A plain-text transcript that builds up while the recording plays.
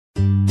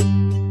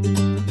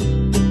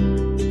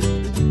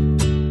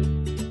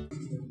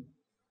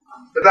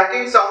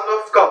clanking sound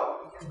of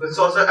cup, the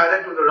saucer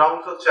added to the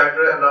rounds of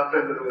chatter and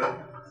laughter in the room.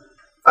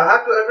 I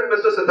have to admit,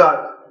 Mr.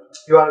 Siddharth,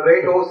 you are a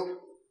great host,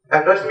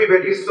 and Rashmi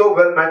Beti is so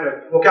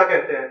well-mannered. वो क्या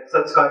कहते हैं?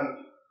 संस्कारी.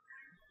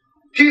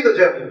 She is a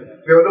gem.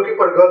 We were looking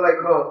for a girl like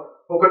her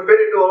who could fit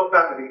into our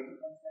family.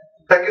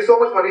 Thank you so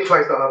much, Manish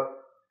Bhai Sahab.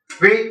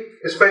 We,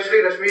 especially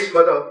Rashmi's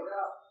mother,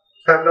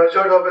 have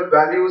nurtured her with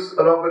values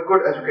along with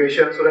good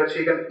education so that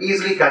she can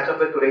easily catch up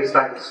with today's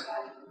times.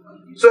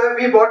 So have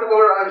we bought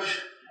our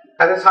lunch,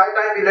 and it's high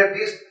time we let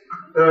these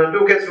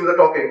two kids do the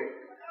talking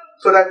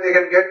so that they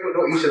can get to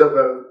know each other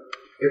well.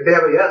 If they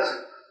have a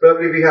yes,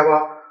 probably we have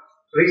a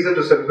reason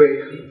to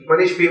celebrate.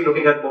 Manish beam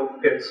looking at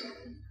both kids.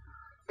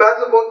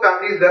 Fans of both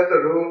families left the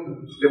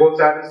room. They both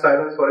sat in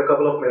silence for a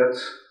couple of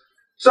minutes.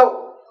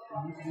 So,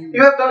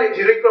 you have done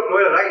engineering from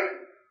lawyer, right?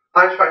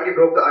 Ansh finally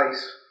broke the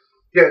ice.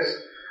 Yes.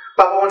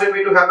 Papa wanted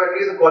me to have at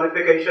least a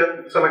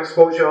qualification, some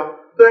exposure,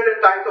 so that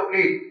in times of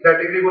need, that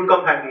degree would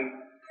come handy.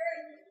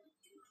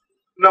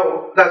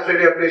 No, that's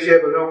really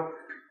appreciable, no?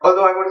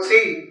 Although I would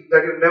see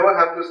that you never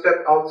have to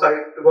step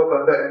outside to work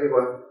under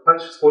anyone.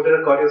 Ansh sported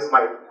a cordial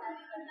smile.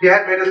 He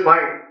had made his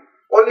mind.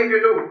 Only if you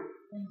do,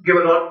 give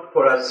a nod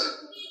for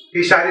us.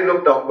 He shyly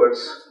looked downwards.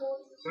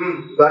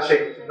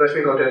 Blushing,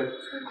 Rashmi noted.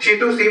 She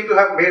too seemed to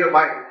have made a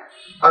mind.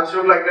 Ansh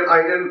looked like an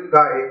ideal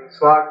guy,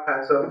 smart,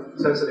 handsome,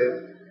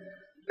 sensitive.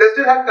 They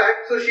still had time,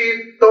 so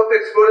she thought to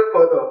explore it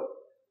further.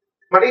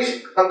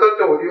 Manish, uncle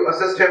told you,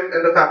 assist him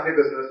in the family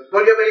business.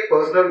 Don't you have any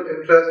personal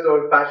interest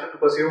or passion to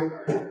pursue?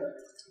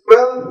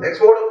 Well,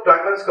 export of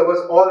diamonds covers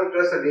all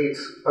interests and needs.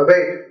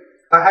 Wait,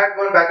 I had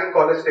one back in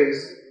college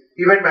days.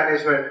 Event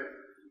management.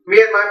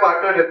 Me and my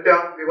partner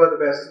Nitya, we were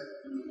the best.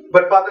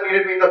 But father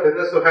needed me in the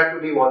business, so I had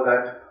to leave all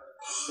that.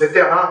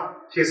 Nitya, huh?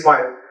 She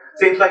smiled.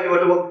 Seems like you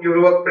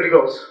work pretty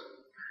close.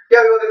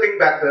 Yeah, we were the thing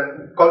back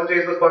then. College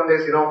days was fun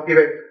days,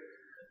 event.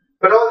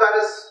 But all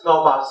that is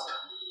now past.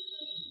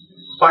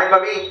 Fine by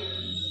me.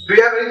 Do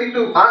you have anything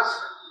to ask?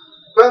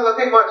 Well,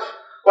 nothing much.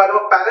 While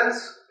our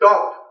parents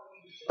talked,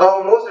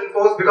 our most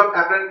infos become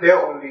apparent there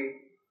only.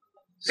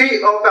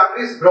 See, our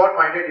family is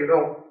broad-minded,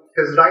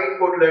 His right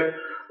foot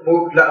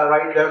moved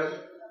right left,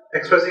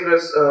 expressing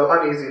his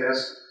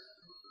uneasiness.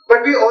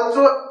 But we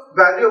also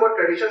value our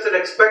traditions and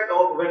expect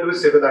our women to be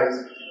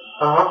civilized.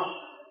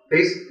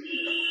 Please.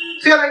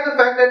 See, I like the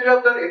fact that you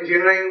have done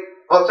engineering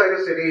outside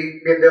the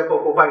city, been there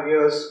for 4-5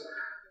 years.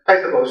 I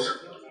suppose.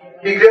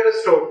 He cleared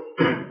his throat.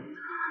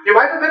 You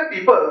might have met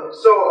people,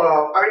 so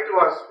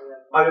to us,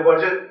 are you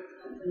virgin?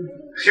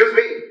 Excuse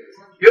me.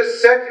 You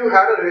said you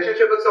had a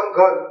relationship with some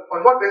girl.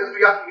 On what basis do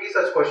you ask me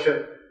such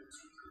question?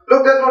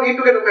 Look, there's no need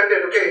to get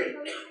offended, okay?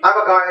 I'm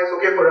a guy, it's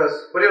okay for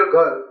us. But you're a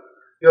girl.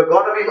 You're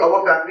gonna be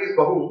our family's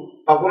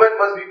bahu. A woman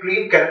must be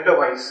clean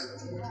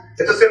character-wise.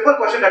 It's a simple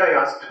question that I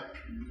asked.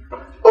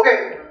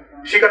 Okay,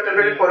 she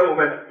contemplated for a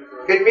moment.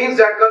 It means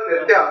that girl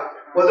Nitya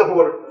was a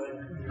whore.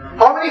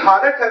 How many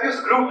harlots have you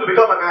screwed to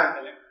become a man?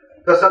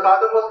 The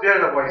sarcasm was clear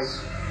in her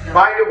voice.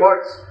 Mind your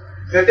words.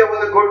 Nitya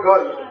was a good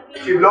girl.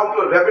 She belonged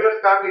to a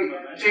reputed family.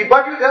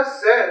 But you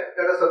just said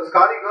that a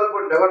sanskari girl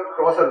would never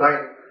cross a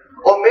line.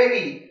 Or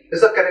maybe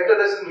it's a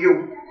characterless in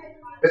you.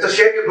 It's a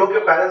shame you broke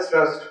your parents'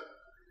 trust.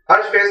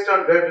 Ansh's face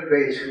turned red in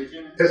rage.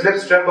 His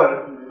lips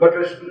trembled, but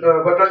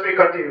Rashmi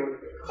continued.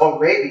 Or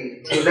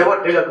maybe you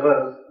never did a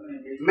girl.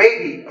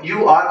 Maybe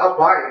you are a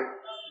boy.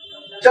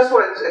 Just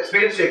for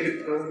experience sake,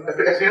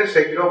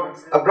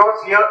 a broad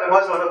sneer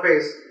emerged on her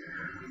face.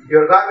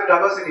 You're a guy with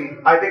diversity.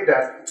 I think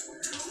that.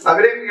 I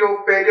believe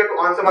your failure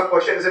to answer my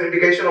question is an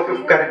indication of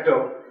your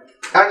character.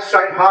 And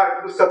tried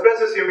hard to suppress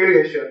his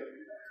humiliation.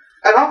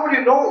 And how would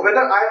you know whether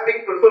I am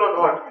being truthful or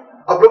not?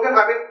 A broken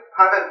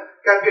hymen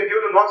can be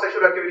due to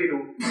non-sexual activity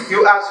too.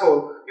 You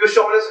asshole. You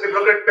chauvinist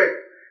hypocrite pig.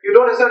 You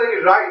don't assert any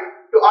right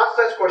to ask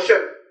such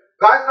questions.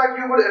 Guys like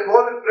you would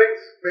involve in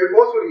drinks, maybe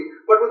forcefully,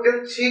 but would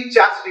then seek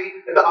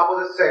chastity in the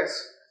opposite sex.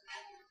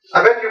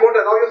 I bet you won't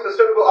allow your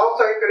sister to go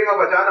outside feeling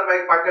her vagina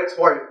might get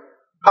spoiled.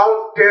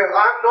 How dare,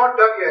 I'm not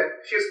done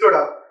yet. She stood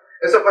up.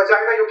 It's a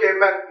vagina you came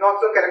back,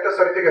 not some character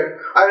certificate.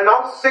 I will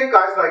now sink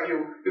guys like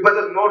you, because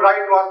there's no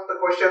right to ask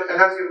the question, and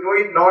hence you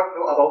need not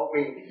know about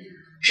me.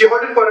 She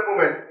halted for a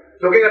moment,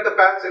 looking at the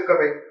fans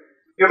incoming.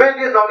 You may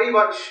now leave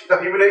Ansh. The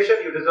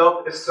humiliation you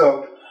deserve is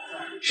served.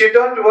 She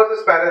turned towards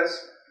his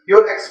parents.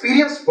 Your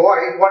experienced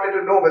boy wanted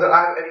to know whether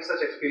I have any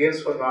such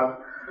experience or not.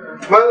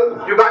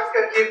 Well, you guys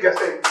can keep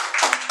guessing.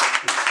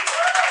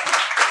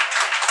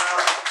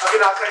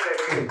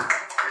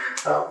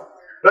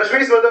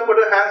 Rashmi's mother put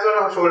her hands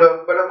on her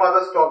shoulder, but her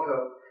father stopped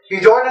her. He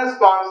joined his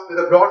palms with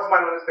a broad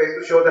smile on his face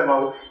to show them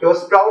out. He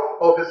was proud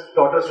of his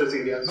daughter's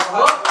resilience.